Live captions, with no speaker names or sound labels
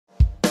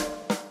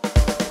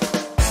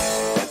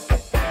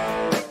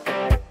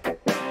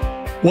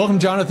Welcome,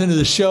 Jonathan, to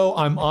the show.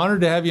 I'm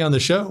honored to have you on the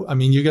show. I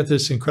mean, you got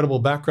this incredible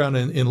background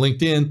in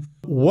LinkedIn.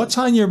 What's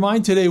on your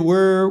mind today?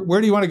 Where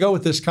do you want to go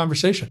with this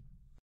conversation?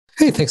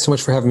 Hey, thanks so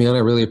much for having me on. I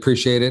really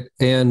appreciate it.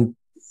 And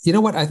you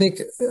know what? I think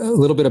a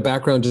little bit of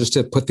background just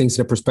to put things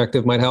into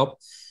perspective might help.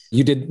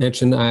 You did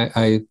mention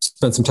I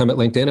spent some time at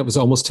LinkedIn. It was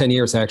almost 10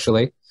 years,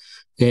 actually.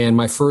 And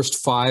my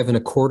first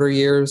 5.25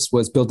 years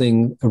was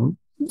building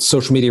a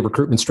social media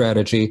recruitment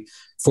strategy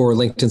for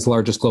LinkedIn's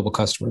largest global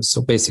customers.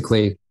 So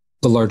basically,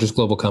 the largest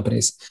global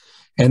companies.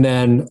 And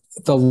then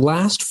the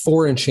last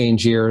 4 and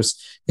change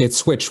years, it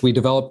switched. We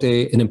developed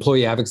an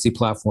employee advocacy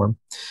platform.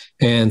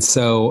 And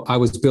so I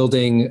was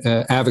building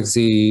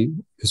advocacy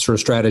sort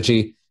of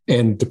strategy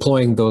and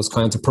deploying those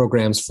kinds of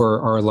programs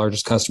for our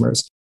largest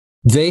customers.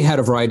 They had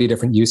a variety of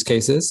different use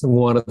cases.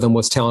 One of them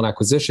was talent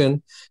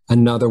acquisition.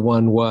 Another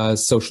one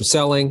was social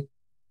selling,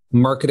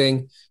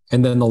 marketing.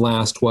 And then the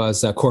last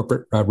was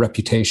corporate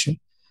reputation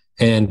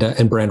and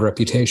brand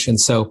reputation.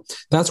 So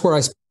that's where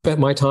I spent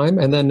my time.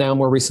 And then now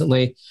more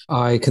recently,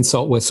 I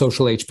consult with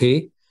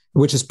SocialHP,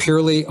 which is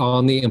purely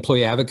on the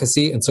employee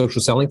advocacy and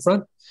social selling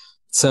front.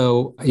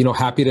 So,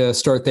 happy to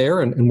start there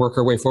and work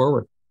our way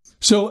forward.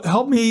 So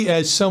help me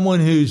as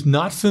someone who's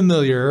not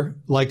familiar,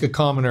 like a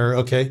commoner,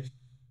 okay,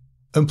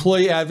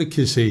 employee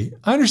advocacy.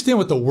 I understand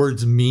what the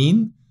words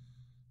mean,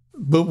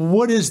 but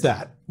what is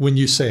that when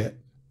you say it?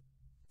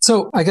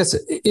 So I guess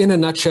in a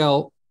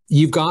nutshell,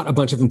 you've got a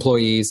bunch of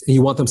employees and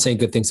you want them saying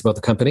good things about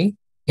the company.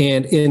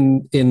 And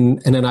in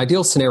an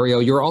ideal scenario,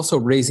 you're also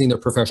raising their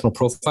professional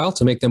profile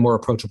to make them more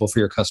approachable for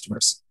your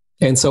customers.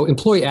 And so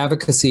employee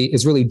advocacy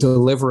is really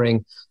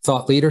delivering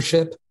thought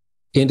leadership,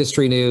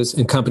 industry news,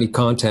 and company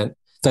content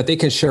that they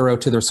can share out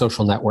to their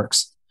social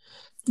networks.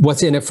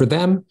 What's in it for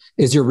them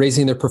is you're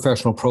raising their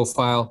professional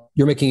profile.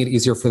 You're making it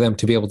easier for them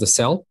to be able to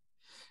sell.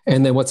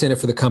 And then what's in it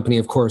for the company,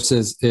 of course,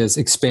 is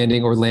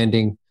expanding or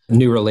landing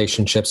new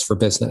relationships for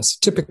business.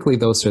 Typically,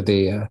 those are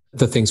the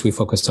things we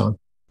focus on.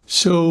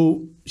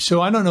 So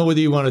I don't know whether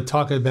you want to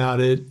talk about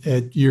it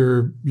at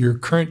your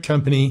current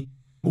company,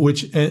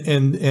 which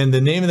and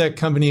the name of that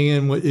company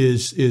again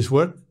is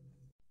what?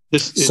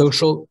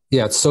 SocialHP,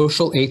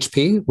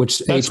 which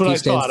that's HP what I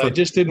thought. I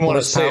just didn't want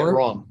to say it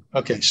wrong.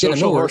 Okay,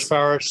 Social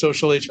Horsepower,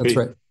 SocialHP. That's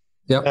right.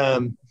 Yeah.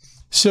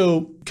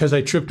 So because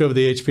I tripped over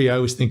the HP, I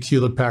always think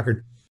Hewlett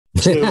Packard.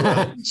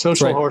 So,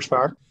 Social right.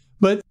 Horsepower.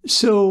 But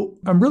so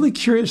I'm really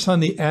curious on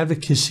the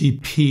advocacy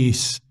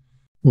piece.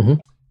 Mm-hmm.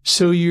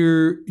 So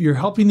you're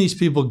helping these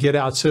people get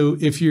out. So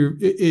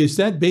is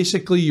that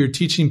basically you're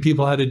teaching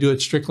people how to do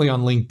it strictly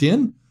on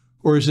LinkedIn,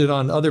 or is it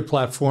on other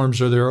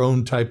platforms or their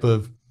own type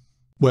of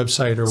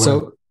website or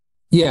whatever?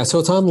 So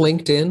it's on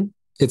LinkedIn,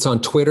 it's on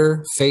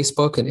Twitter,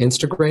 Facebook, and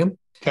Instagram.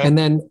 Okay. And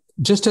then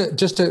just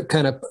to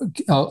kind of,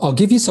 I'll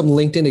give you some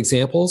LinkedIn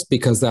examples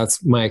because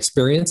that's my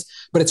experience,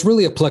 but it's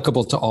really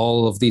applicable to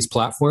all of these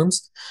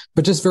platforms.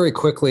 But just very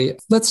quickly,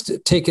 let's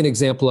take an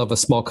example of a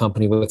small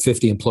company with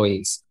 50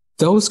 employees.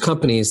 Those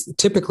companies,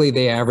 typically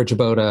they average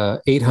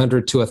about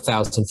 800 to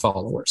 1,000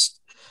 followers,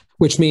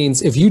 which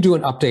means if you do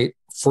an update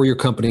for your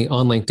company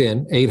on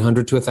LinkedIn,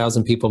 800 to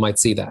 1,000 people might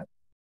see that.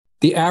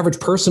 The average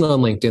person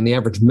on LinkedIn, the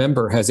average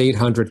member has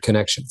 800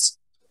 connections.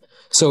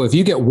 So if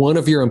you get one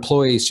of your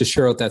employees to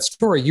share out that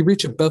story, you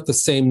reach about the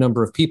same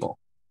number of people.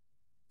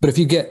 But if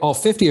you get all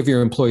 50 of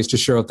your employees to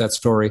share out that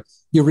story,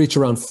 you reach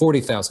around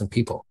 40,000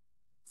 people.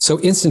 So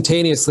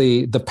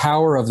instantaneously, the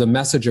power of the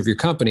message of your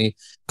company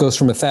goes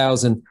from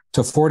 1,000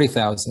 to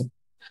 40,000.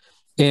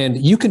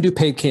 And you can do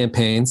paid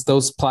campaigns.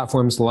 Those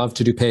platforms love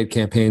to do paid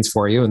campaigns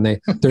for you, and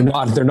they're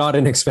not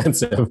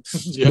inexpensive.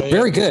 They're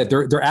very good.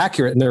 They're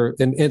accurate,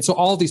 and so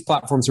all these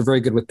platforms are very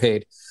good with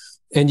paid.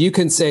 And you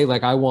can say,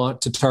 like, I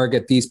want to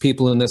target these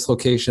people in this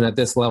location at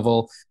this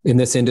level in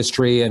this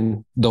industry,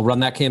 and they'll run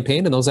that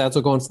campaign, and those ads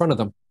will go in front of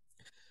them.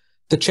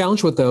 The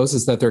challenge with those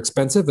is that they're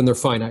expensive and they're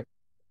finite.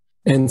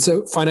 And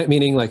so finite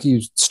meaning like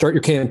you start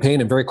your campaign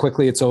and very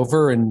quickly it's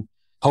over and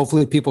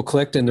hopefully people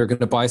clicked and they're going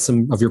to buy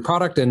some of your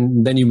product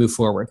and then you move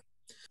forward.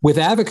 With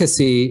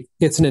advocacy,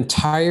 it's an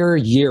entire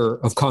year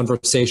of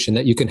conversation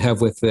that you can have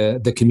with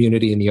the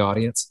community and the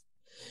audience.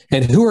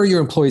 And who are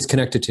your employees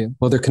connected to?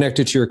 Well, they're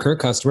connected to your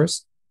current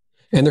customers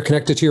and they're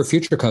connected to your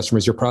future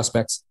customers, your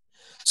prospects.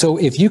 So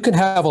if you can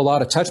have a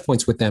lot of touch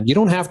points with them, you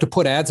don't have to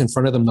put ads in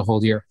front of them the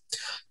whole year.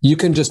 You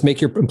can just make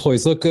your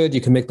employees look good.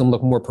 You can make them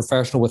look more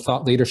professional with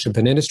thought leadership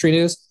and industry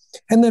news.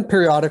 And then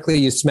periodically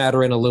you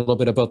smatter in a little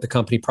bit about the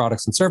company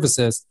products and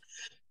services.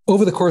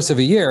 Over the course of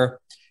a year,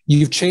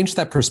 you've changed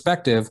that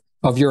perspective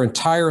of your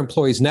entire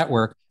employees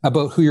network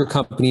about who your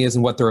company is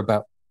and what they're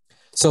about.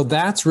 So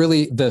that's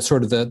really the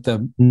sort of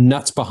the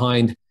nuts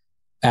behind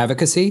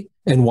advocacy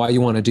and why you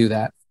want to do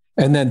that.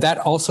 And then that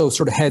also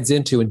sort of heads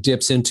into and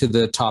dips into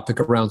the topic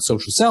around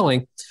social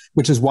selling,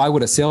 which is why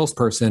would a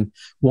salesperson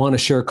want to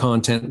share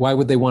content? Why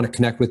would they want to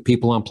connect with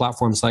people on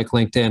platforms like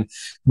LinkedIn?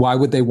 Why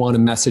would they want to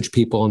message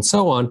people and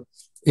so on?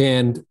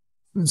 And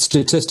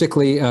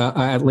statistically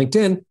at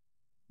LinkedIn,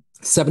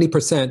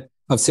 70%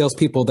 of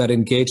salespeople that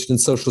engaged in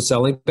social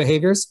selling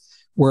behaviors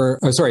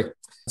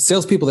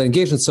salespeople that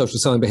engage in social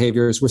selling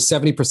behaviors were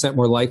 70%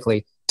 more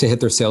likely to hit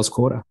their sales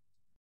quota. Right.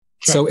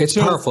 So it's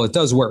powerful. It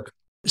does work.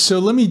 So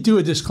let me do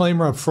a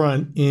disclaimer up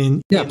front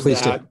in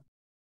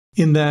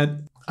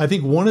that I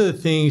think one of the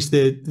things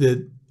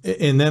that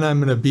and then I'm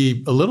going to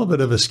be a little bit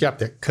of a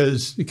skeptic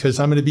because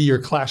I'm going to be your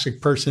classic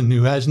person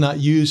who has not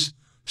used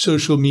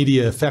social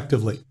media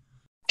effectively.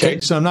 Okay.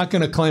 So I'm not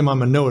going to claim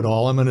I'm a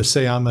know-it-all. I'm going to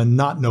say I'm a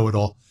not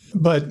know-it-all.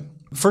 But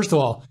first of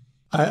all,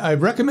 I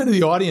recommend to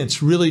the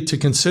audience really to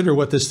consider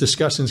what this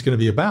discussion is going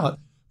to be about,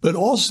 but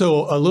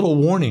also a little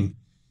warning.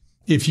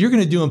 If you're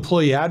going to do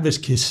employee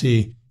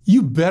advocacy,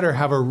 you better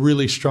have a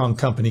really strong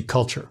company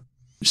culture.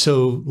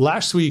 So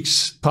last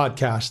week's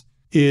podcast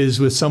is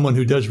with someone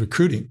who does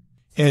recruiting.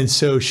 And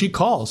so she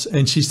calls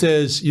and she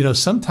says,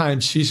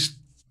 sometimes she's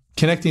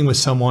connecting with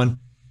someone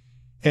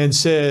and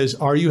says,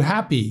 are you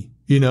happy?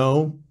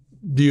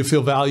 Do you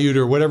feel valued,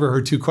 or whatever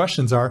her two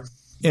questions are?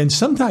 And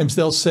sometimes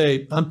they'll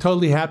say, I'm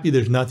totally happy.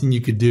 There's nothing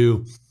you could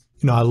do.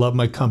 I love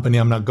my company.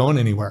 I'm not going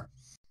anywhere.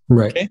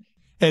 Right. Okay?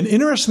 And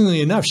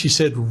interestingly enough, she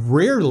said,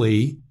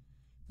 rarely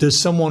does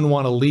someone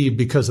want to leave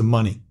because of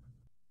money.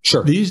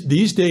 Sure.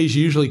 These days,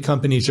 usually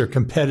companies are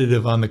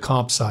competitive on the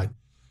comp side.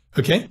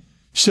 Okay.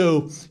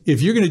 So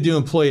if you're going to do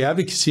employee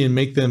advocacy and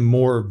make them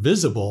more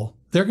visible,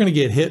 they're going to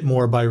get hit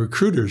more by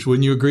recruiters.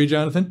 Wouldn't you agree,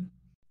 Jonathan?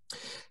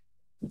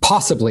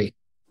 Possibly.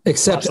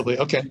 Except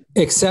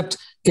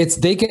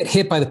they get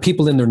hit by the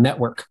people in their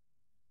network.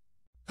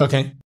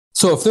 Okay.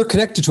 So if they're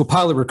connected to a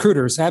pile of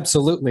recruiters,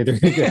 absolutely, they're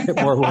going to get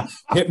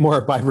hit more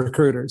by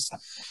recruiters.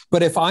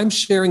 But if I'm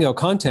sharing out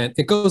content,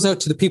 it goes out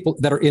to the people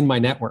that are in my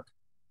network.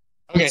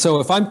 Okay. So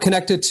if I'm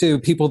connected to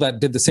people that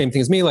did the same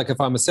thing as me, like if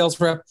I'm a sales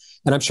rep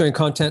and I'm sharing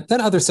content, then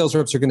other sales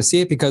reps are going to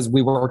see it because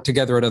we work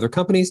together at other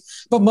companies.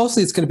 But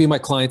mostly it's going to be my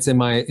clients and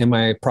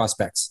my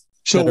prospects.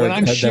 So when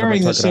I'm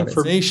sharing this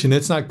information,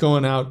 it's not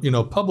going out,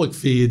 public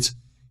feeds.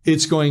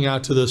 It's going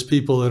out to those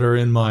people that are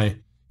in my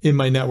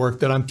network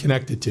that I'm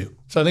connected to.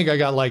 So I think I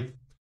got like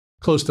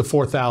close to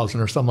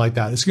 4,000 or something like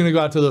that. It's going to go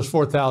out to those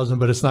 4,000,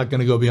 but it's not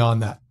going to go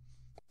beyond that.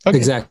 Okay.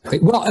 Exactly.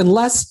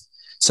 Well,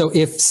 so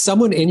if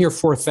someone in your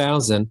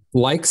 4,000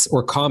 likes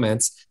or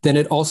comments, then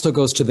it also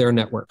goes to their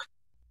network.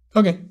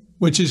 Okay.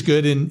 Which is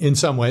good in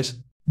some ways.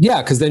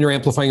 Yeah, because then you're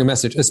amplifying your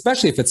message,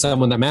 especially if it's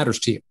someone that matters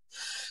to you.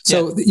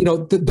 So,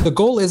 the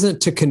goal isn't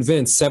to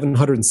convince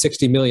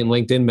 760 million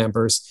LinkedIn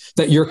members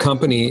that your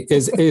company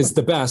is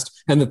the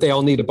best and that they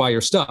all need to buy your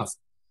stuff.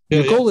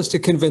 Your goal is to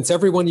convince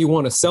everyone you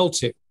want to sell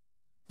to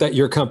that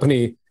your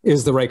company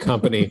is the right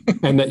company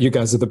and that you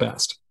guys are the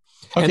best.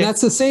 Okay. And that's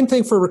the same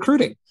thing for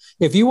recruiting.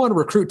 If you want to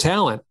recruit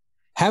talent,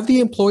 have the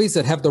employees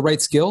that have the right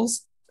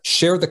skills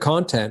share the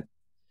content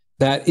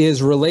that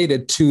is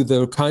related to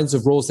the kinds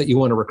of roles that you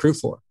want to recruit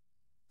for.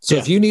 So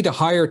if you need to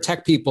hire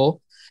tech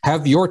people,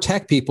 have your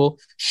tech people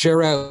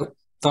share out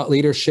thought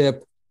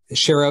leadership,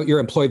 share out your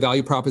employee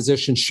value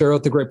proposition, share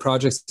out the great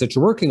projects that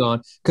you're working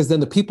on, because then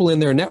the people in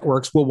their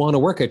networks will want to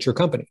work at your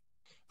company.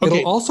 Okay.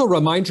 It'll also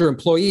remind your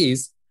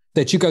employees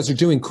that you guys are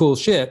doing cool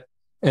shit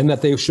and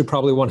that they should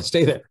probably want to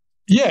stay there.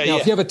 Yeah. Now,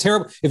 if you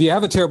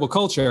have a terrible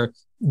culture,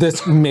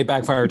 this may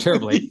backfire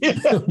terribly.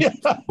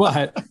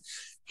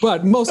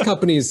 But most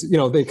companies,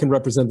 they can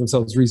represent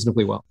themselves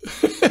reasonably well.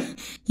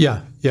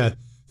 Yeah.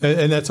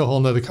 And that's a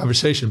whole nother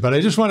conversation. But I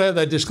just want to have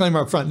that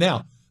disclaimer up front.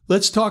 Now,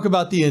 let's talk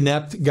about the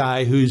inept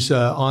guy who's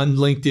on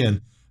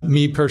LinkedIn.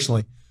 Me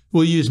personally.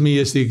 We'll use me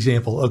as the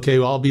example. Okay,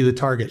 well, I'll be the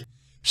target.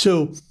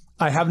 So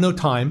I have no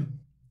time.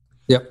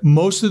 Yep.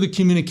 Most of the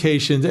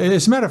communications,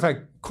 as a matter of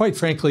fact, quite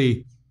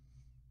frankly,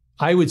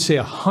 I would say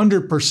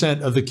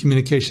 100% of the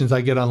communications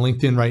I get on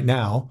LinkedIn right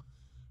now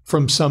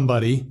from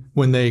somebody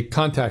when they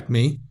contact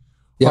me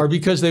are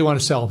because they want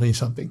to sell me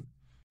something.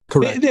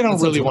 Correct. They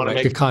don't really want to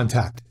make a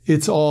contact.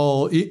 It's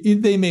all,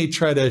 they may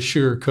try to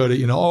sugarcoat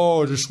it,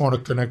 I just want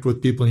to connect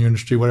with people in your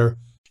industry, whatever.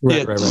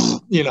 Right.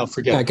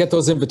 Forget. I get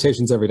those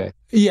invitations every day.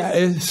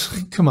 Yeah,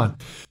 come on.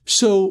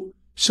 So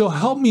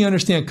help me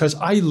understand, because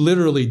I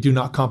literally do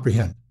not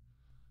comprehend.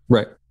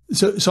 Right.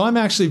 So I'm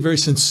actually very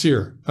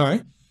sincere. All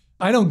right.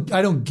 I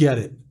don't get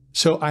it.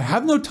 So I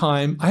have no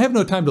time. I have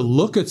no time to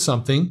look at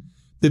something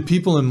that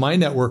people in my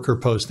network are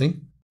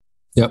posting.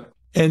 Yep.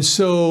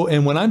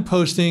 And when I'm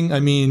posting,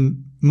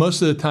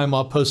 most of the time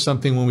I'll post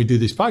something when we do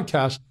these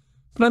podcasts,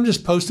 but I'm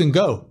just post and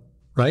go,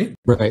 right?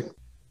 Right.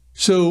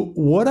 So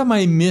what am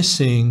I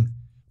missing?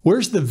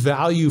 Where's the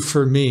value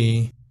for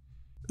me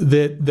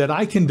that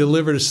I can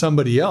deliver to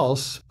somebody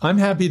else? I'm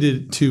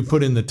happy to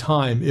put in the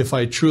time if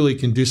I truly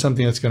can do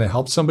something that's going to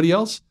help somebody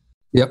else.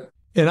 Yep.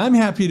 And I'm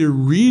happy to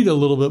read a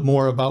little bit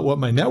more about what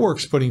my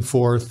network's putting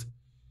forth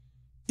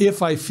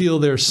if I feel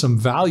there's some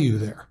value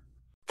there.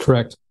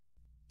 Correct.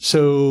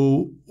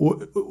 So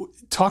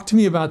talk to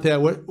me about that.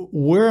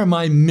 Where am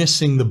I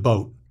missing the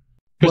boat?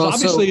 Because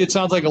obviously it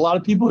sounds like a lot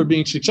of people are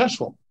being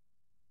successful.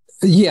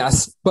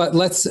 Yes, but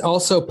let's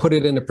also put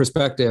it into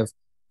perspective.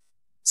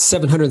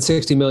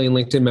 760 million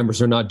LinkedIn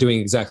members are not doing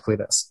exactly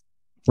this,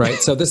 right?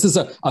 So this is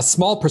a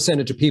small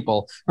percentage of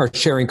people are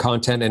sharing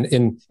content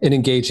and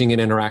engaging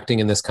and interacting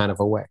in this kind of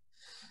a way.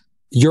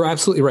 You're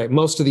absolutely right.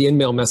 Most of the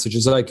in-mail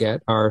messages that I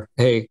get are,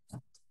 hey,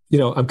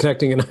 I'm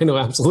connecting and I know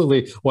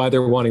absolutely why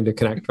they're wanting to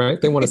connect,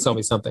 right? They want to sell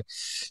me something.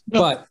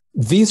 But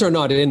these are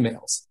not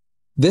in-mails.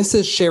 This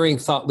is sharing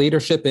thought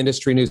leadership,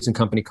 industry news, and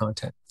company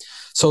content.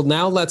 So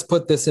now let's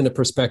put this into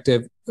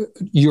perspective.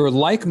 You're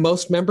like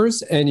most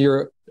members and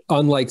you're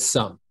unlike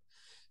some.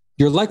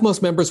 You're like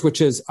most members,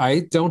 which is,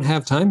 I don't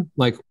have time.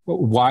 Like,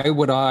 why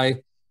would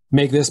I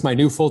make this my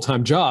new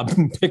full-time job,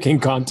 picking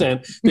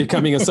content,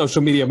 becoming a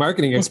social media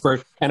marketing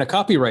expert and a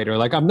copywriter?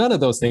 Like, I'm none of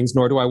those things,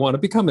 nor do I want to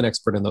become an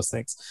expert in those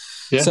things.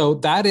 Yeah. So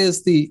that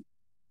is the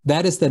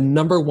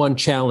number one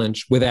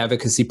challenge with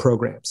advocacy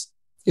programs,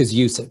 is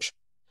usage.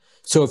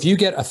 So if you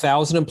get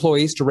 1,000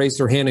 employees to raise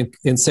their hand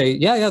and say,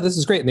 yeah, this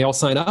is great, and they all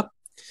sign up,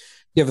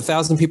 you have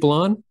 1,000 people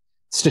on,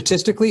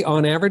 statistically,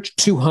 on average,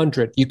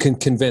 200 you can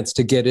convince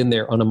to get in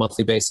there on a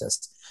monthly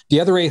basis. The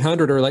other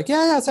 800 are like,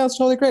 yeah, sounds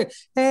totally great.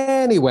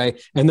 Anyway,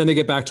 and then they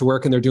get back to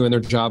work and they're doing their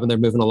job and they're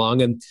moving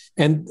along.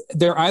 And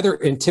they're either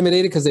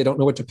intimidated because they don't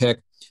know what to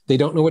pick, they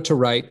don't know what to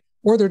write,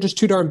 or they're just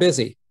too darn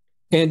busy.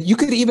 And you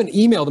could even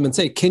email them and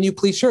say, can you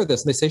please share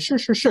this? And they say,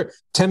 sure.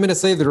 10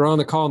 minutes later, they're on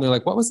the call and they're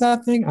like, what was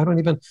that thing? I don't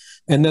even.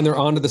 And then they're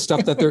on to the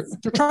stuff that they're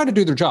trying to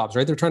do their jobs,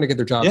 right? They're trying to get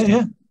their jobs done.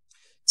 Yeah.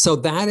 So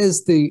that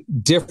is the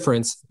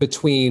difference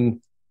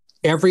between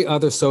every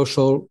other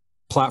social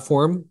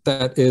platform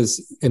that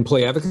is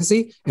employee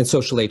advocacy and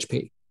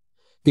SocialHP.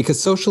 Because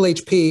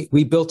SocialHP,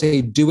 we built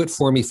a do it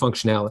for me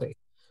functionality,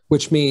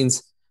 which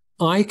means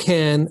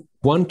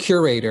one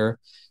curator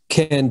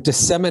can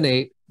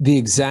disseminate the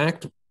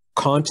exact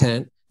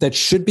content that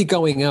should be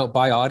going out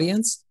by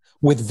audience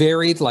with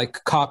varied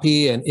like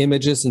copy and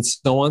images and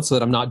so on, so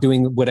that I'm not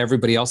doing what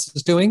everybody else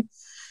is doing.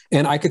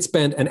 And I could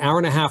spend an hour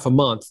and a half a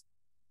month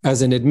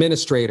as an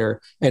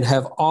administrator and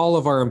have all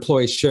of our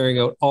employees sharing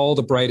out all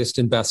the brightest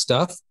and best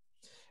stuff.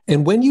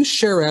 And when you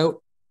share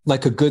out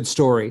like a good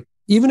story,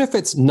 even if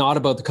it's not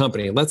about the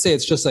company, let's say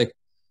it's just like,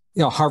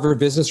 Harvard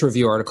Business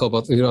Review article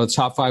about, the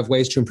top 5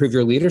 ways to improve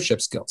your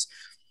leadership skills.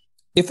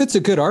 If it's a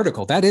good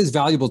article, that is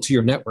valuable to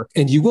your network,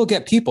 and you will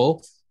get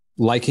people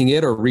liking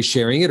it or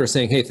resharing it or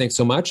saying, hey, thanks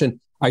so much. And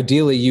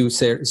ideally you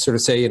say,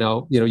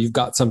 you've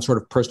got some sort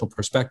of personal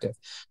perspective.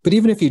 But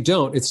even if you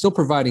don't, it's still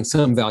providing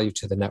some value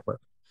to the network.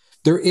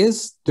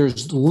 There's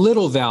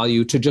little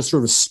value to just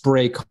sort of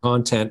spray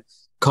content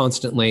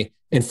constantly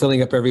and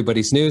filling up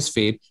everybody's news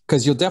feed,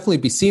 because you'll definitely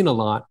be seen a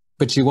lot,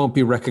 but you won't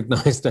be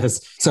recognized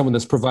as someone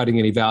that's providing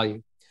any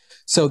value.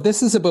 So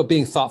this is about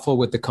being thoughtful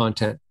with the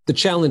content. The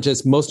challenge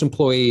is most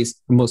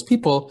employees, most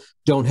people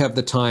don't have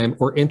the time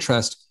or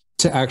interest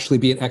to actually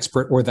be an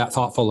expert or that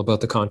thoughtful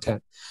about the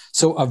content.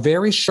 So a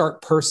very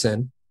sharp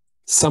person,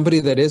 somebody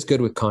that is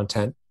good with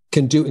content,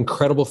 can do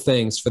incredible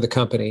things for the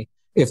company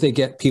if they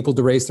get people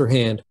to raise their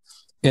hand.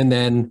 And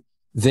then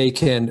they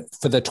can,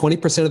 for the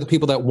 20% of the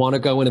people that want to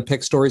go in and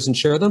pick stories and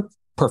share them,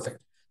 perfect.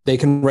 They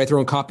can write their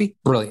own copy,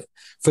 brilliant.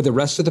 For the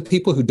rest of the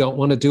people who don't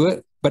want to do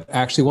it, but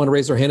actually want to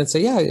raise their hand and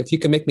say, yeah, if you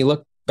can make me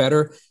look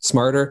better,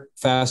 smarter,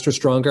 faster,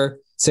 stronger,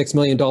 $6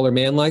 million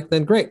man like,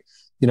 then great.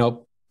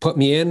 Put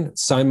me in,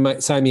 sign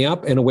me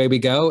up, and away we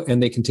go,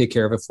 and they can take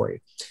care of it for you.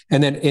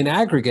 And then in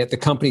aggregate, the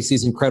company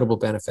sees incredible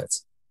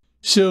benefits.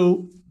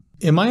 So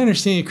am I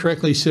understanding it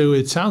correctly? So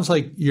it sounds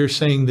like you're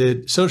saying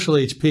that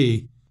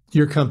SocialHP,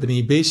 your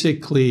company,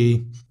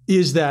 basically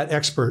is that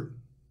expert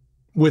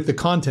with the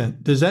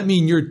content. Does that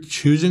mean you're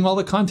choosing all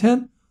the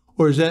content?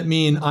 Or does that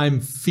mean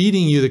I'm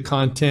feeding you the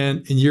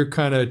content and you're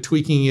kind of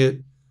tweaking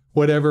it,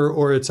 whatever,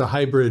 or it's a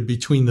hybrid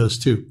between those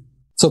two?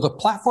 So the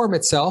platform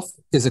itself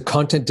is a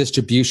content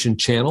distribution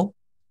channel,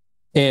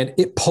 and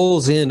it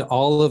pulls in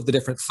all of the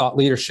different thought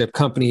leadership,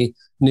 company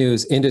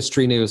news,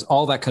 industry news,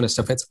 all that kind of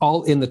stuff. It's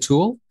all in the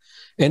tool.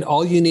 And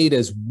all you need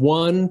is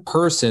one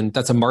person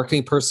that's a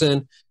marketing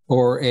person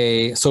or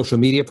a social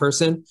media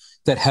person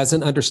that has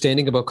an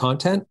understanding about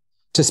content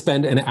to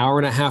spend an hour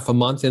and a half a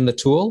month in the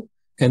tool.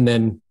 And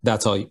then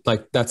that's all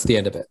that's the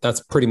end of it.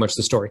 That's pretty much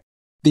the story.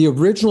 The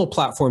original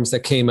platforms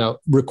that came out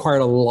required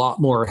a lot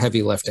more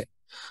heavy lifting.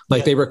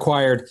 They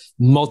required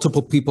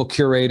multiple people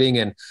curating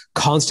and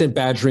constant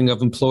badgering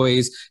of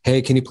employees.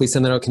 Hey, can you please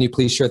send that out? Can you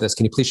please share this?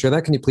 Can you please share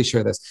that? Can you please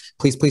share this?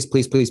 Please, please,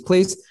 please, please,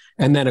 please.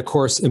 And then of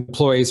course,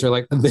 employees are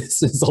like,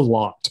 this is a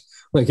lot.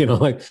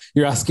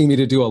 You're asking me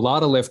to do a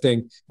lot of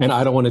lifting and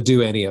I don't want to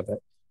do any of it.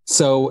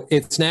 So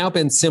it's now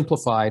been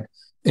simplified.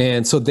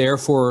 And so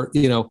therefore,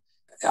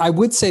 I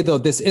would say though,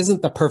 this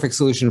isn't the perfect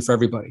solution for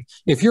everybody.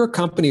 If you're a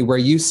company where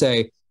you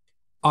say,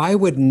 I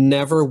would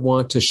never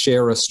want to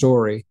share a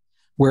story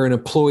where an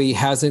employee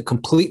hasn't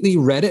completely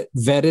read it,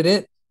 vetted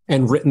it,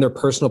 and written their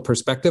personal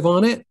perspective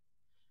on it,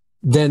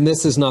 then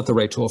this is not the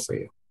right tool for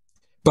you.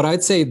 But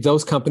I'd say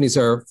those companies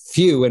are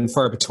few and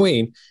far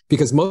between,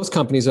 because most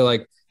companies are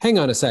like, hang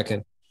on a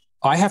second,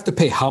 I have to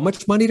pay how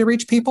much money to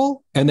reach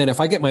people? And then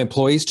if I get my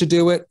employees to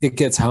do it, it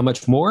gets how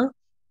much more?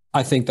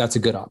 I think that's a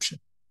good option.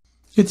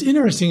 It's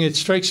interesting. It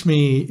strikes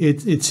me,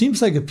 it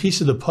seems like a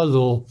piece of the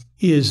puzzle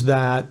is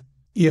that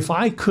if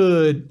I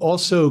could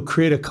also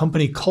create a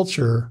company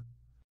culture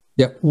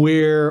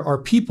where our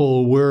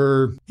people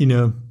were,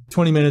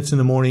 20 minutes in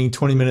the morning,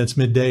 20 minutes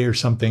midday or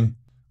something,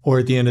 or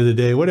at the end of the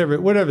day,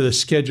 whatever the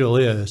schedule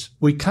is,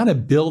 we kind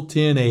of built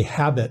in a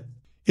habit.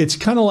 It's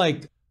kind of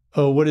like,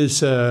 what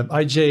is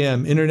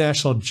IJM,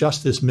 International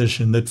Justice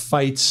Mission, that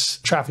fights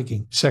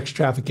trafficking, sex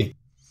trafficking.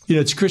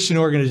 It's a Christian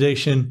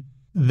organization.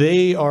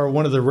 They are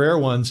one of the rare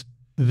ones.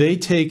 They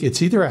take,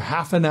 it's either a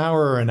half an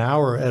hour or an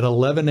hour at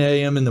 11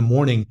 a.m. in the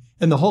morning,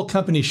 and the whole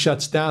company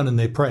shuts down and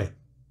they pray.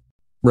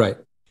 Right.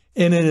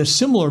 And in a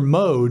similar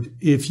mode,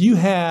 if you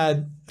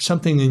had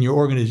something in your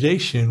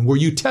organization where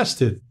you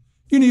tested,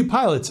 you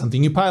pilot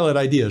something, you pilot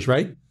ideas,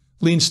 right?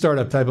 Lean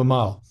startup type of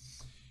model.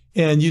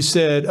 And you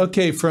said,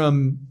 okay,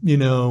 from,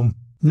 9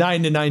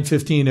 to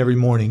 9:15 every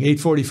morning,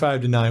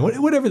 8:45 to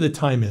 9, whatever the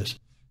time is,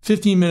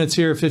 15 minutes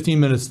here, 15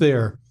 minutes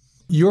there,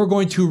 you're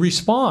going to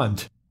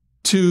respond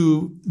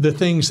to the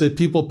things that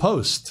people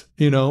post,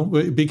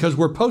 because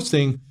we're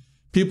posting,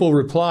 people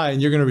reply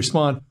and you're going to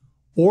respond,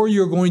 or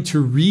you're going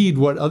to read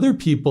what other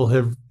people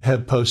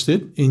have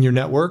posted in your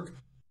network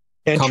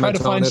and try to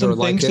find some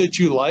things that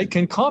you like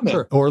and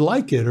comment or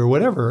like it or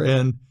whatever.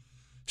 And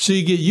so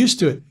you get used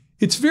to it.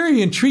 It's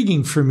very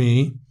intriguing for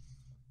me,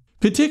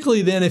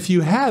 particularly then if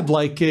you had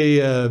like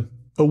a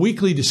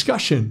weekly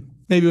discussion,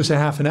 maybe it was a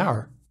half an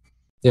hour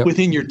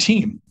within your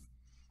team.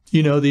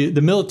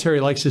 The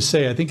military likes to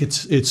say, I think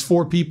it's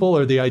 4 people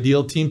are the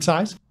ideal team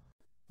size.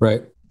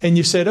 Right. And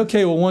you said,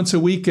 okay, well, once a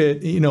week,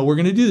 we're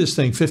going to do this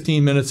thing,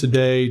 15 minutes a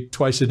day,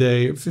 twice a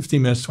day,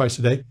 15 minutes twice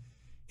a day.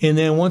 And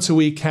then once a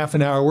week, half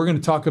an hour, we're going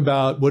to talk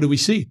about what do we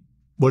see?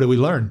 What do we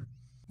learn?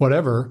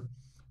 Whatever.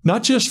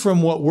 Not just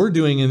from what we're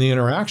doing in the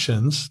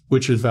interactions,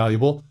 which is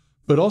valuable,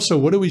 but also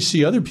what do we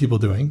see other people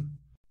doing?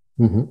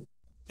 Mm-hmm.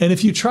 And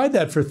if you tried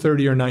that for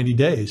 30 or 90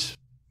 days,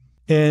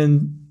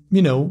 and,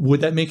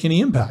 would that make any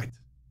impact?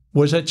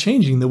 Was that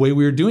changing the way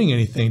we were doing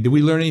anything? Did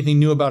we learn anything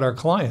new about our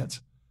clients?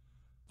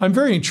 I'm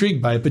very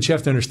intrigued by it, but you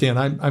have to understand,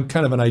 I'm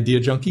kind of an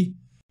idea junkie.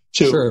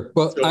 Sure.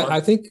 Well,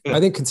 I think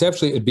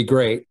conceptually it'd be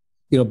great,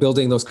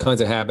 building those kinds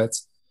of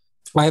habits.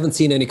 I haven't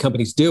seen any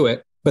companies do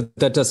it, but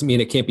that doesn't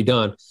mean it can't be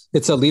done.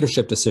 It's a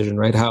leadership decision,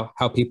 right? How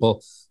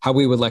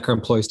we would like our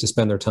employees to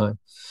spend their time.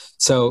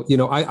 So,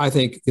 I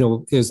think,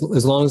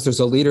 as long as there's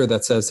a leader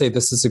that says, hey,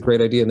 this is a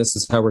great idea and this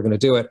is how we're going to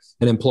do it,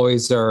 and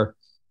employees are,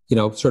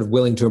 sort of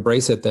willing to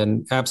embrace it,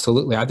 then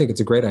absolutely, I think it's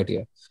a great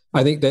idea.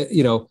 I think that,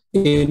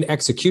 in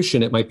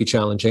execution, it might be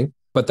challenging,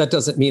 but that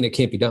doesn't mean it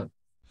can't be done.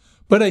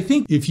 But I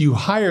think if you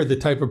hire the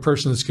type of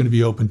person that's going to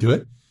be open to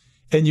it,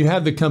 and you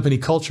have the company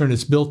culture and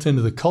it's built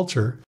into the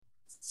culture,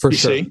 for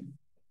sure, see,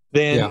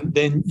 then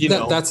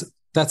that's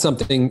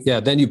something. Yeah,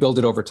 then you build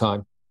it over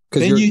time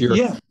because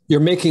you're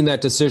making that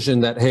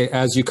decision that, hey,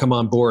 as you come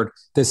on board,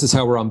 this is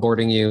how we're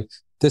onboarding you.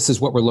 This is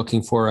what we're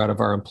looking for out of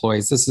our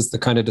employees. This is the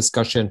kind of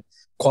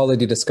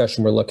quality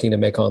discussion we're looking to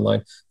make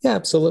online. Yeah,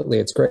 absolutely,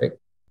 it's great.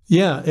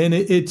 Yeah, and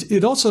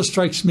it also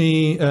strikes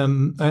me,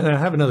 and I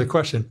have another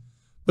question,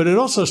 but it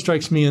also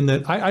strikes me in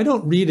that I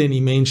don't read any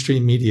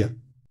mainstream media.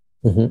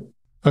 Mm-hmm.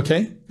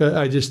 Okay,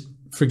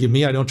 forgive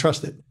me, I don't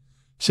trust it.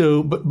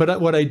 So,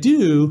 but what I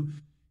do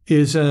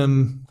is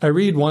I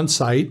read one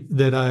site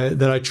that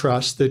I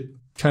trust that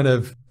kind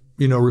of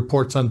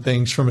reports on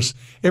things from us.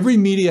 Every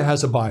media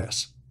has a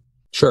bias.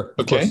 Sure.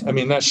 Okay, I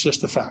mean that's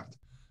just a fact.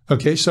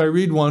 Okay, so I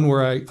read one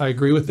where I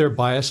agree with their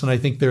bias, and I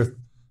think they're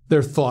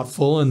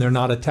thoughtful and they're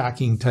not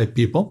attacking type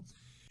people.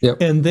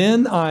 Yep. And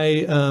then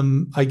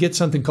I get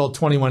something called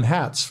 21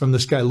 Hats from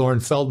this guy, Lauren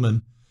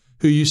Feldman,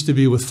 who used to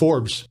be with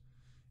Forbes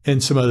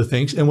and some other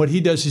things. And what he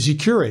does is he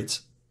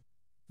curates.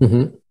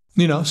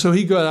 Mm-hmm. So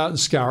he goes out and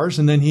scours,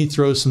 and then he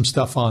throws some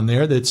stuff on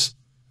there that's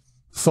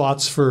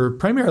thoughts for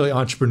primarily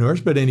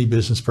entrepreneurs, but any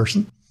business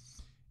person.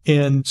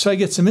 And so I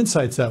get some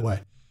insights that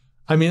way.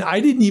 I mean, I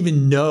didn't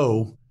even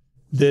know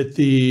that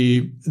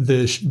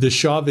the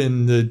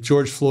Chauvin, the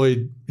George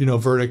Floyd,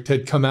 verdict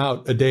had come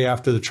out a day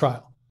after the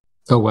trial.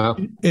 Oh, wow.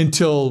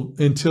 Until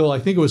I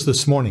think it was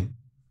this morning.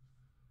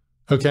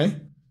 Okay.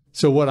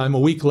 So I'm a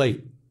week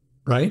late,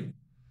 right?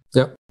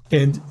 Yep.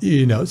 And,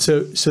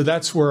 so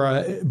that's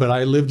where but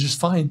I live just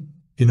fine,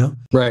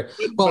 Right.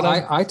 Well,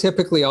 I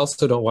typically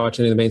also don't watch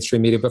any of the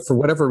mainstream media, but for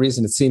whatever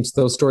reason, it seems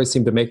those stories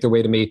seem to make their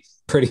way to me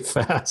pretty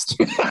fast.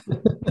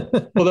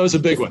 Well, that was a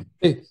big one.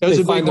 That was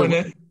a big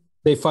one.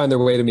 They find their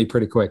way to me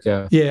pretty quick.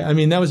 Yeah. Yeah. I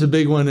mean, that was a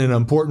big one, and an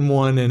important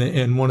one,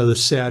 and one of the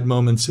sad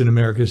moments in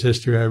America's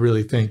history. I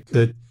really think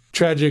that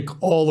tragic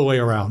all the way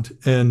around.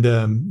 And,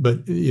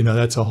 but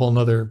that's a whole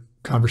nother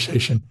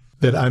conversation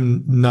that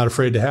I'm not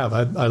afraid to have.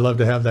 I love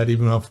to have that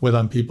even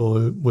with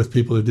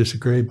people who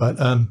disagree, but,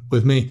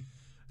 with me.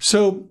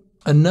 So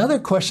another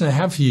question I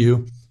have for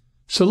you.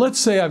 So let's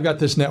say I've got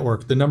this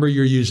network. The number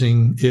you're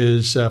using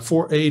is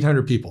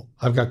 800 people.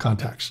 I've got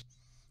contacts.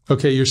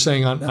 Okay. You're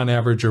saying on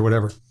average or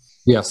whatever.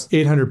 Yes.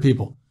 800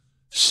 people.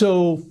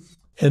 So,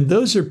 and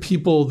those are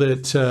people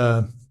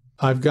that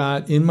I've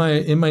got in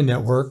my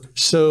network.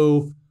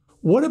 So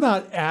what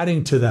about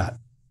adding to that?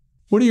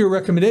 What are your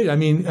recommendations?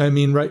 I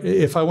mean, right,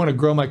 if I want to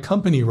grow my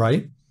company,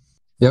 right?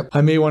 Yep.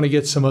 I may want to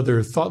get some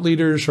other thought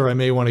leaders, or I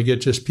may want to get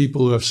just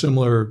people who have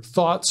similar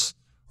thoughts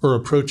or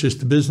approaches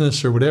to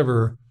business or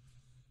whatever.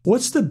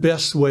 What's the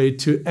best way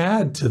to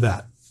add to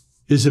that?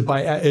 Is it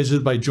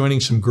by joining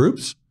some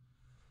groups,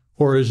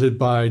 or is it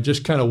by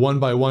just kind of one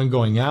by one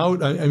going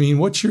out? I mean,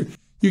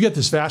 you get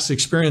this vast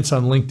experience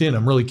on LinkedIn.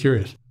 I'm really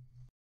curious.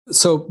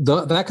 So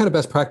that kind of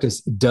best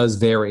practice does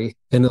vary.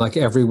 And like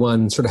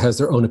everyone sort of has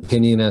their own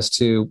opinion as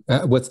to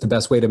what's the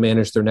best way to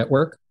manage their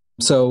network.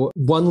 So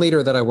one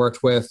leader that I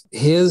worked with,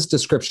 his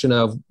description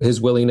of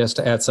his willingness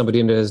to add somebody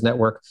into his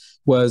network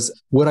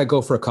was, would I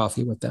go for a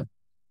coffee with them?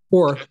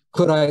 Or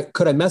could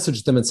I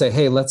message them and say,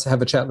 hey, let's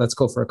have a chat. Let's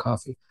go for a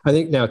coffee. I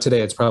think now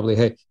today it's probably,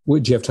 hey,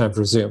 would you have time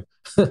for Zoom?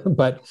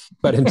 but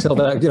until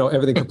that,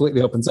 everything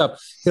completely opens up,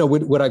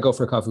 would I go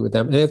for a coffee with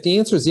them? And if the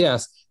answer is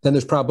yes, then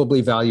there's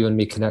probably value in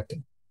me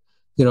connecting.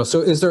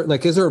 So is there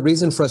a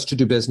reason for us to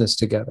do business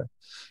together?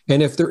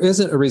 And if there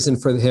isn't a reason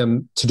for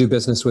him to do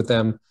business with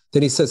them,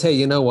 then he says, hey,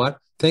 you know what?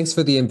 Thanks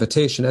for the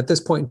invitation. At this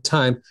point in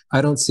time,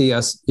 I don't see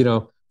us,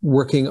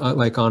 working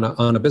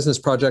on a business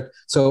project.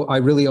 So I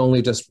really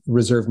only just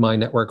reserve my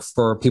network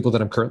for people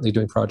that I'm currently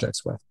doing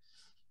projects with.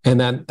 And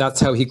then that's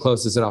how he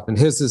closes it up. And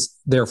his is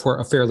therefore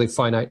a fairly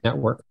finite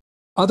network.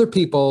 Other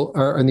people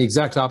are on the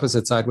exact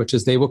opposite side, which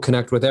is they will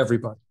connect with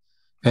everybody.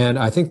 And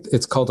I think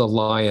it's called a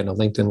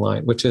LinkedIn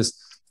line, which is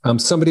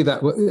somebody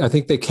that I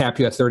think they cap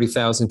you at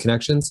 30,000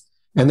 connections,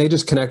 and they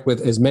just connect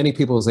with as many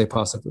people as they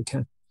possibly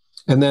can.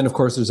 And then, of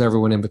course, there's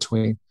everyone in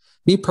between.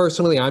 Me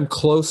personally, I'm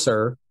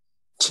closer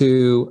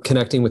to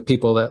connecting with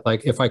people that,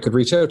 like, if I could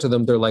reach out to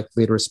them, they're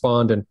likely to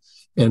respond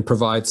and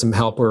provide some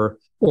help, or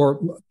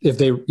if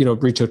they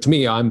reach out to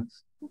me, I'm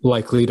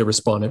likely to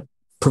respond and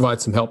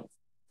provide some help.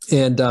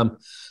 And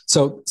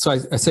so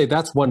I say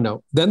that's one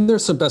note. Then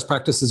there's some best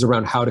practices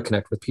around how to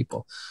connect with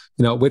people,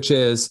 which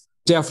is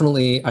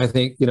definitely, I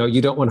think,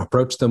 you don't want to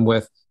approach them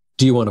with,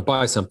 do you want to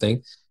buy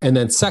something? And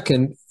then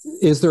second,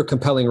 is there a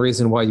compelling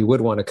reason why you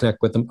would want to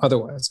connect with them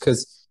otherwise?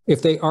 Because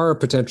if they are a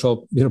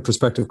potential,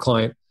 prospective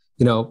client,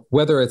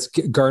 whether it's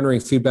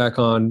garnering feedback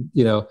on,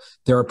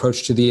 their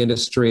approach to the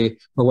industry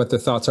or what their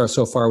thoughts are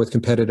so far with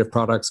competitive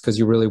products, because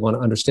you really want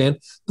to understand,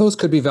 those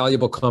could be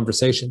valuable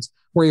conversations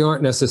where you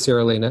aren't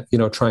necessarily,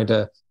 trying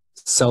to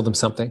sell them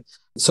something.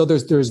 So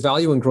there's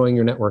value in growing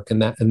your network in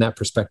that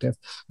perspective.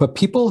 But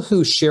people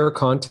who share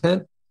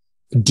content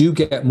do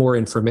get more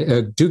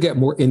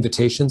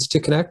invitations to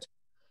connect,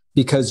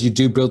 because you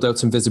do build out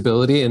some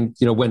visibility. And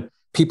when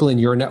people in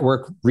your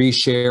network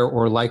reshare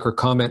or like or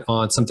comment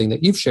on something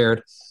that you've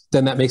shared,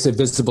 then that makes it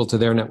visible to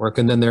their network.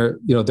 And then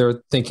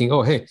they're thinking,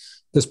 oh, hey,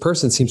 this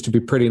person seems to be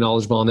pretty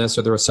knowledgeable on this,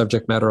 or they're a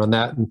subject matter on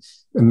that and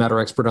a matter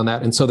expert on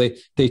that. And so they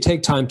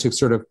take time to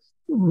sort of,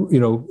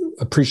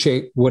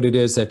 appreciate what it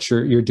is that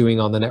you're doing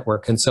on the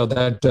network. And so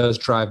that does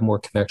drive more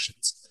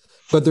connections.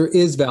 But there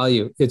is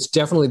value.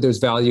 There's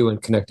value in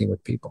connecting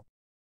with people.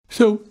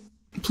 So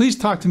please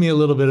talk to me a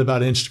little bit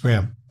about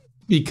Instagram,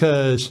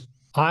 because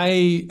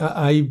I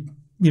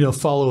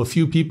follow a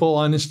few people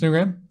on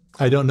Instagram.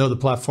 I don't know the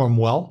platform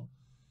well.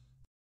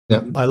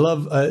 Yeah. I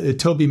love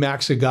Toby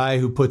Mac's a guy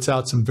who puts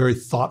out some very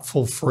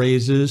thoughtful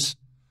phrases,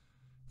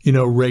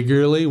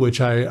 regularly, which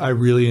I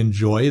really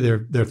enjoy.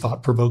 They're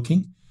thought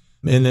provoking.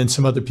 And then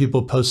some other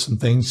people post some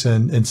things,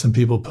 and some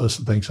people post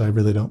some things I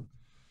really don't.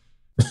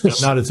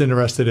 Not as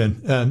interested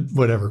in, and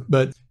whatever.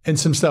 And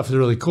some stuff is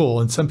really cool,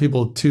 and some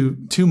people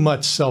too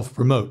much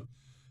self-promote.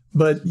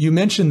 But you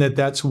mentioned that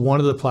that's one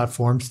of the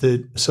platforms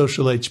that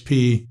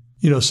SocialHP,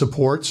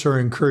 supports or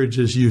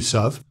encourages use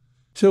of.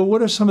 So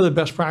what are some of the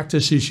best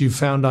practices you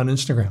found on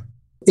Instagram?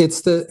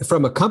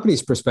 From a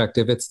company's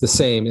perspective, it's the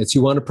same.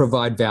 You want to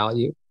provide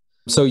value.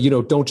 So,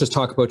 don't just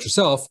talk about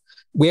yourself.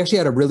 We actually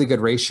had a really good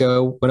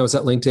ratio when I was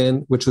at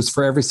LinkedIn, which was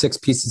for every 6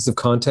 pieces of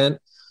content,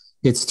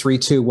 it's 3,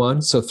 2,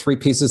 1. So 3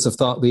 pieces of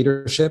thought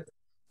leadership,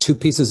 2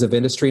 pieces of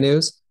industry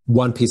news,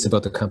 1 piece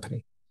about the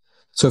company.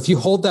 So if you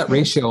hold that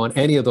ratio on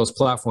any of those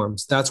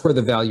platforms, that's where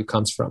the value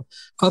comes from.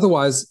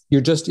 Otherwise,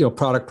 you're just,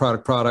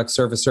 product,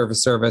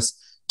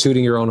 service,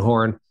 tooting your own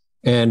horn.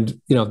 And,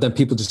 then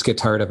people just get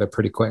tired of it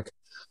pretty quick.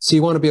 So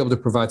you want to be able to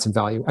provide some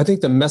value. I think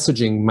the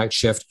messaging might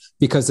shift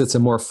because it's a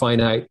more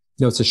finite,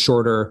 it's a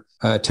shorter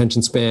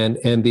attention span,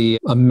 and the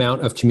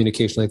amount of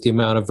communication, like the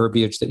amount of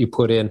verbiage that you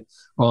put in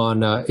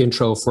on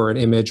intro for an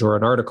image or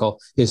an article,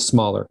 is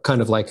smaller, kind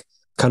of like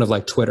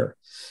Twitter.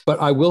 But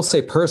I will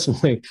say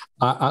personally,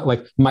 I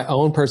like my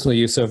own personal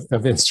use of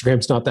Instagram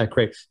is not that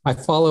great. I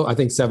follow, I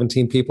think,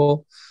 17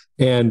 people,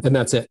 and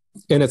that's it.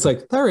 And it's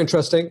like, they're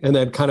interesting. And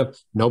then kind of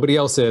nobody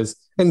else is,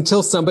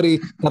 until somebody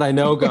that I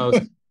know goes,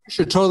 you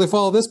should totally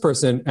follow this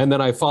person. And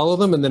then I follow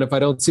them. And then if I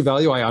don't see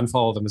value, I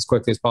unfollow them as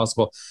quickly as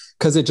possible,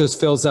 because it just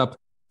fills up,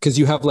 because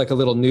you have like a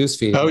little news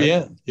feed. Oh,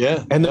 right?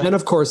 Yeah. And then,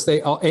 of course,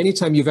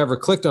 anytime you've ever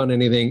clicked on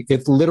anything,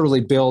 it literally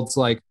builds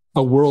like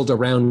a world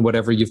around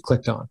whatever you've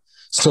clicked on.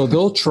 So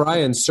they'll try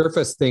and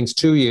surface things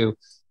to you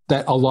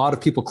that a lot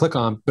of people click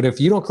on. But if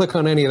you don't click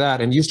on any of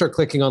that and you start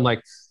clicking on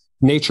like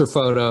nature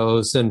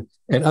photos and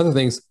other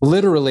things,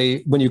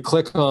 literally when you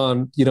click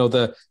on,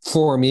 the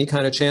For Me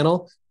kind of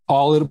channel,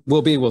 all it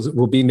will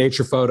be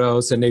nature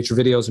photos and nature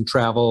videos and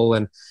travel.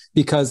 And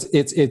because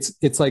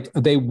it's like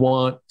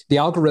the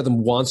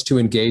algorithm wants to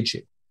engage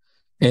you.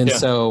 And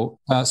so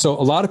a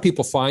lot of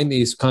people find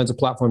these kinds of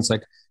platforms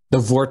like the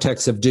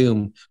vortex of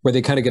doom, where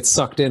they kind of get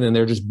sucked in and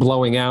they're just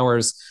blowing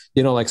hours,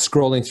 like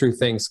scrolling through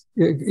things.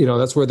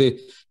 That's where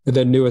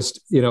the newest,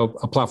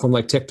 a platform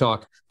like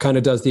TikTok kind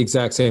of does the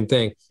exact same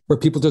thing, where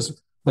people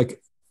just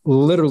like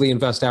literally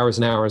invest hours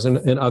and hours,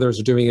 and others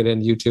are doing it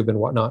in YouTube and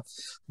whatnot.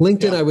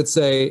 LinkedIn, I would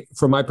say,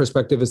 from my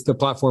perspective, is the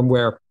platform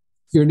where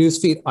your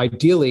newsfeed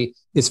ideally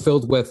is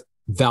filled with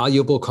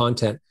valuable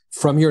content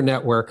from your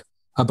network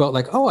about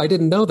like, oh, I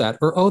didn't know that,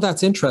 or, oh,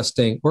 that's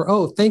interesting, or,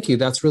 oh, thank you,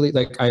 that's really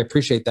like, I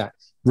appreciate that,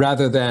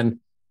 rather than,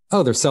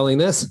 oh, they're selling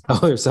this, oh,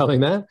 they're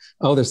selling that,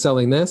 oh, they're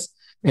selling this.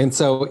 And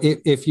so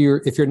if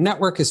your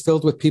network is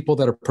filled with people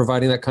that are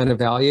providing that kind of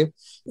value,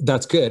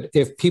 that's good.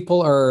 If people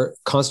are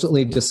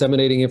constantly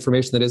disseminating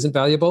information that isn't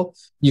valuable,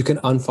 you can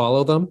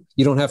unfollow them.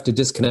 You don't have to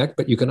disconnect,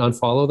 but you can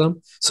unfollow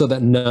them so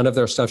that none of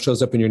their stuff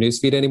shows up in your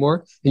newsfeed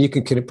anymore. And you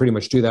can pretty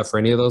much do that for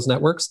any of those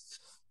networks.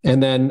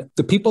 And then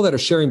the people that are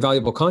sharing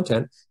valuable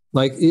content,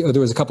 like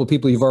there was a couple of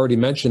people you've already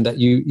mentioned that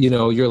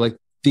you're like,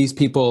 these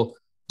people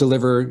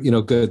deliver,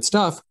 good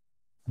stuff.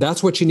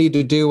 That's what you need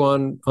to do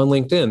on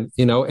LinkedIn,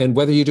 and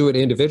whether you do it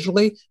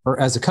individually or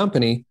as a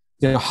company,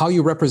 how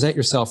you represent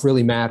yourself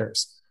really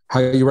matters. How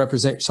you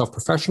represent yourself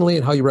professionally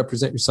and how you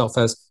represent yourself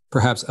as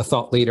perhaps a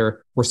thought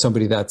leader or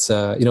somebody that's,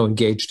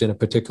 engaged in a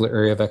particular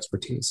area of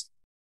expertise.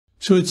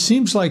 So it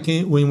seems like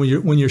when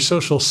you're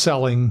social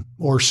selling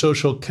or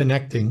social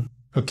connecting,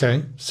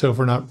 okay, so if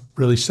we're not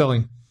really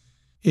selling,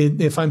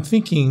 if I'm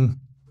thinking,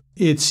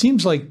 it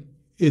seems like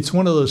it's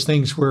one of those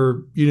things where,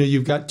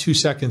 you've got 2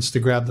 seconds to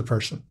grab the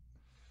person.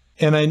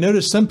 And I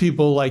noticed some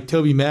people like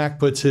Toby Mack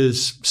puts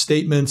his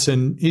statements,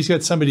 and he's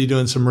got somebody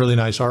doing some really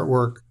nice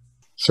artwork.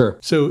 Sure.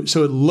 So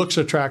it looks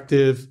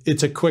attractive.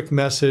 It's a quick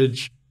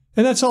message,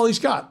 and that's all he's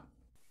got.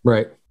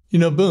 Right.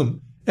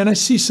 Boom. And I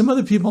see some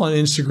other people on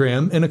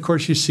Instagram, and of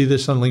course you see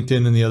this on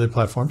LinkedIn and the other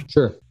platforms.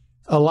 Sure.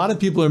 A lot of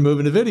people are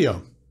moving to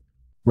video.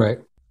 Right.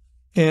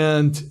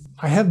 And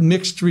I have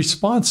mixed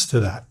response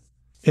to that.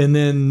 And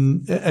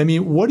then,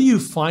 what are you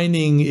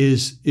finding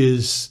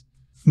is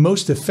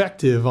most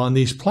effective on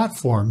these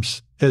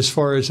platforms as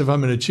far as if I'm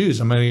going to choose?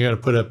 Am I going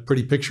to put a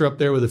pretty picture up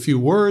there with a few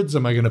words?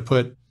 Am I going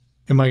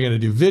to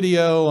do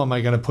video? Am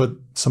I going to put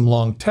some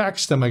long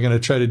text? Am I going to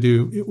try to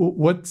do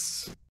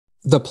what's...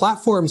 The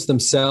platforms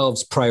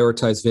themselves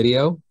prioritize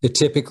video. It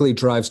typically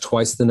drives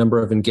twice the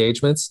number of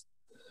engagements.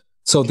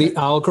 So the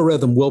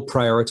algorithm will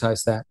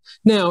prioritize that.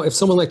 Now, if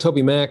someone like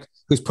Toby Mack,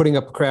 who's putting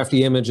up a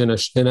crafty image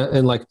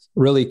and like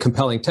really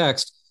compelling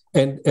text,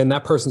 and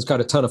that person's got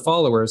a ton of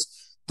followers,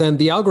 then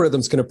the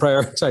algorithm's going to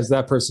prioritize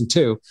that person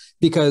too,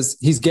 because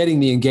he's getting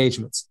the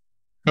engagements.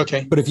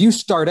 Okay. But if you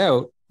start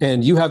out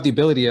and you have the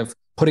ability of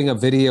putting up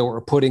video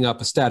or putting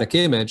up a static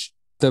image,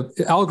 the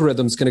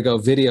algorithm's going to go,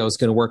 video is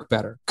going to work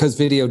better, because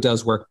video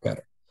does work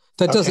better.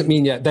 That doesn't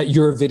mean yet that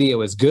your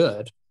video is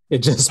good. It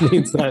just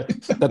means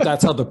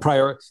that's how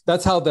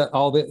that's how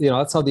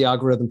the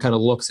algorithm kind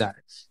of looks at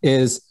it,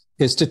 is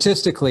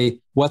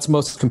statistically what's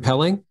most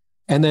compelling.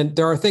 And then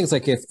there are things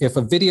like if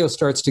a video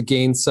starts to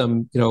gain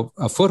some,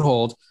 a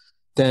foothold,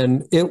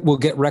 then it will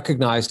get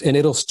recognized and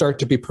it'll start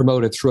to be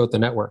promoted throughout the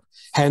network.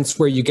 Hence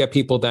where you get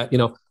people that,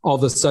 all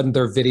of a sudden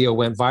their video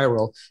went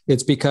viral.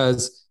 It's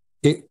because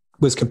it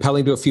was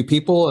compelling to a few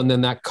people, and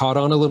then that caught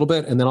on a little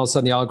bit. And then all of a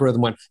sudden the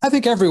algorithm went, I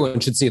think everyone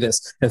should see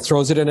this, and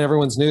throws it in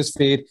everyone's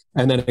newsfeed.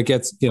 And then it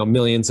gets,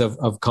 millions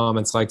of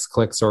comments, likes,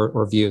 clicks,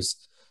 or views.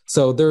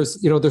 So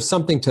there's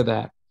something to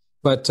that.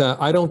 But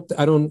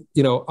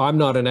I'm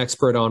not an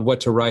expert on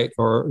what to write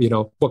or,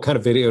 what kind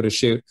of video to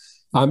shoot.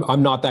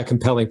 I'm not that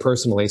compelling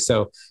personally.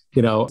 So,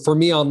 for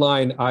me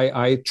online,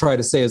 I try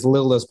to say as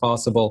little as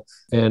possible.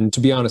 And to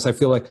be honest, I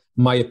feel like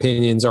my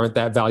opinions aren't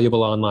that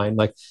valuable online.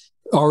 Like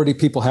already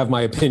people have my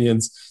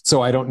opinions,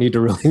 so I don't need to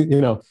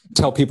really,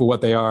 tell people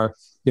what they are.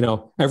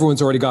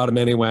 Everyone's already got them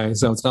anyway.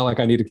 So it's not like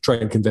I need to try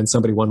and convince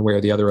somebody one way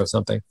or the other of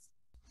something.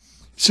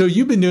 So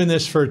you've been doing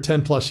this for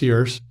 10 plus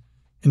years.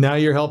 And now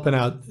you're helping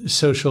out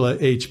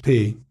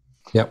SocialHP.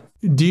 Yep.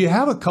 Do you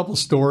have a couple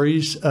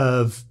stories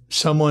of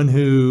someone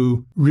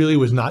who really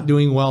was not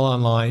doing well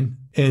online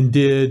and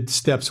did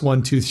steps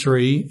 1, 2,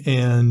 3,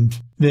 and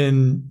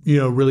then,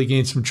 really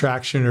gained some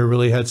traction or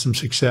really had some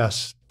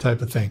success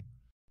type of thing?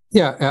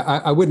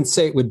 Yeah, I wouldn't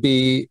say it would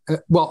be,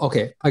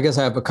 okay, I guess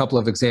I have a couple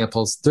of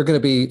examples. They're going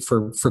to be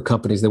for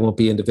companies. They won't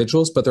be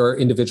individuals, but there are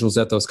individuals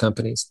at those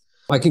companies.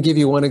 I can give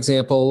you one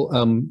example.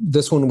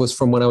 This one was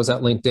from when I was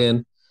at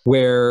LinkedIn,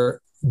 where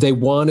they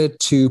wanted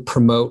to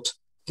promote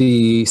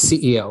the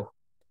CEO,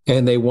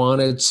 and they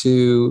wanted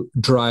to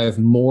drive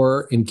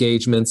more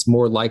engagements,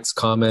 more likes,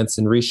 comments,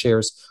 and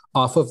reshares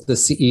off of the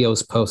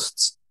CEO's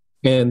posts.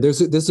 And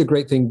this is a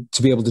great thing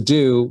to be able to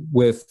do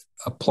with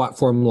a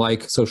platform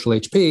like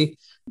SocialHP.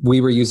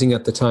 We were using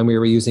at the time, we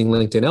were using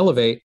LinkedIn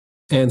Elevate.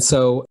 And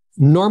so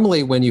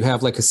normally when you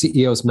have like a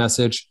CEO's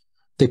message,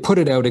 they put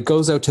it out, it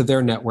goes out to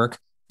their network.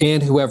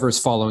 and whoever's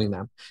following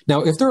them.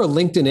 Now, if they're a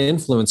LinkedIn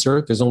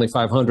influencer, there's only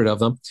 500 of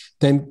them,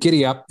 then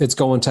giddy up, it's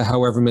going to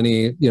however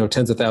many,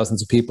 tens of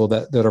thousands of people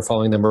that are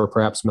following them, or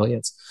perhaps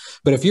millions.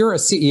 But if you're a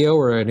CEO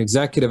or an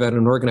executive at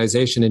an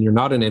organization and you're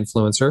not an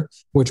influencer,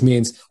 which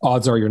means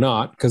odds are you're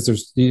not,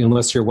 because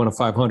unless you're one of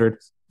 500,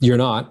 you're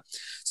not.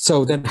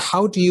 So then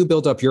how do you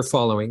build up your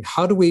following?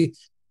 How do we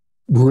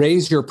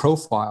raise your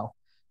profile?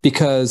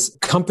 Because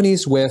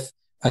companies with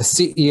a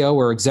CEO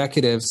or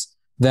executives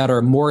that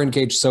are more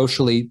engaged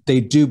socially, they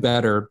do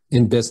better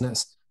in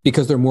business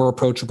because they're more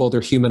approachable,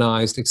 they're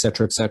humanized, et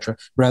cetera,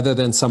 rather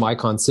than some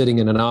icon sitting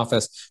in an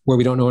office where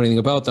we don't know anything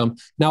about them.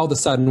 Now, all of a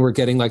sudden, we're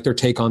getting like their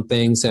take on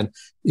things and,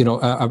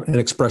 an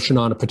expression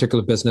on a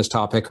particular business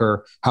topic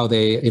or how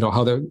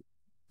they're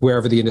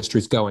wherever the industry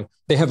is going.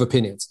 They have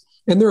opinions,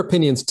 and their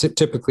opinions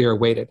typically are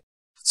weighted.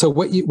 So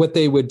what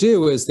they would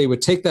do is they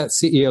would take that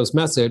CEO's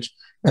message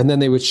and then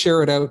they would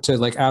share it out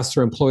to ask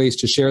their employees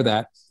to share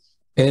that.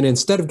 And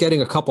instead of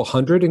getting a couple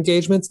hundred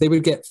engagements, they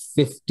would get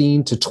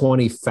 15 to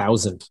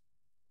 20,000.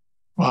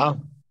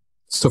 Wow.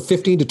 So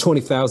 15 to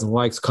 20,000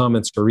 likes,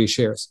 comments, or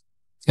reshares.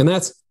 And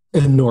that's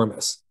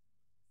enormous.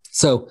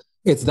 So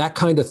it's that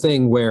kind of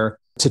thing where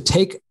to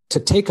take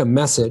a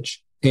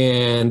message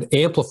and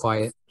amplify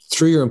it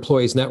through your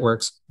employees'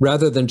 networks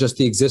rather than just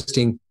the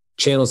existing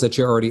channels that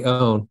you already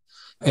own,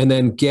 and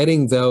then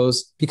getting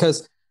those,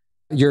 because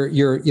your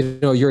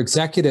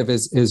executive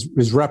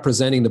is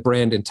representing the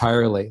brand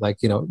entirely.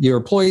 Your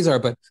employees are,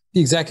 but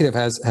the executive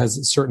has a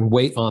certain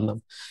weight on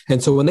them.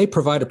 And so when they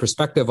provide a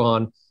perspective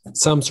on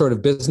some sort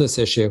of business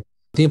issue,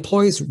 the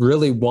employees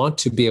really want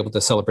to be able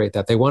to celebrate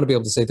that. They want to be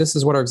able to say, this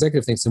is what our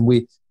executive thinks, and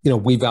we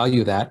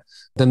value that.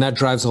 Then that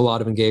drives a lot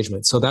of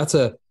engagement. So that's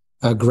a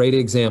great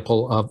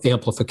example of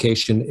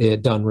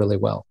amplification done really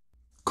well.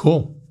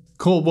 Cool.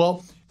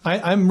 Well,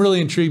 I'm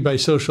really intrigued by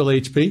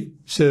SocialHP.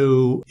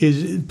 So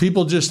is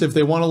people just, if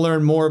they want to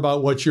learn more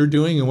about what you're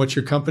doing and what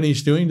your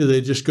company's doing, do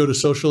they just go to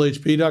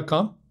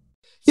socialhp.com?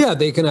 Yeah,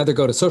 they can either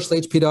go to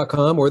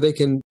socialhp.com or they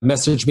can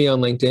message me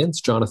on LinkedIn.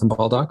 It's Jonathan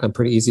Baldock. I'm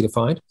pretty easy to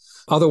find.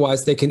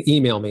 Otherwise, they can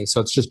email me.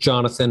 So it's just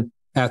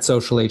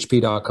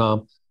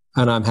jonathan@socialhp.com,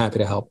 and I'm happy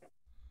to help.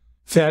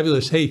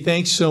 Fabulous. Hey,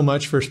 thanks so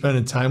much for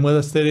spending time with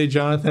us today,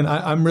 Jonathan.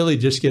 I'm really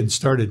just getting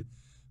started.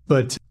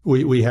 But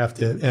we have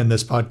to end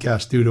this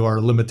podcast due to our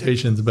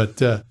limitations. But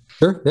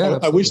sure, yeah,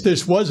 I wish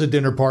this was a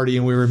dinner party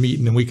and we were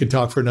meeting and we could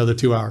talk for another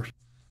 2 hours.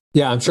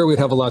 Yeah, I'm sure we'd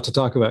have a lot to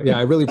talk about. Yeah,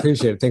 I really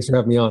appreciate it. Thanks for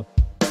having me on.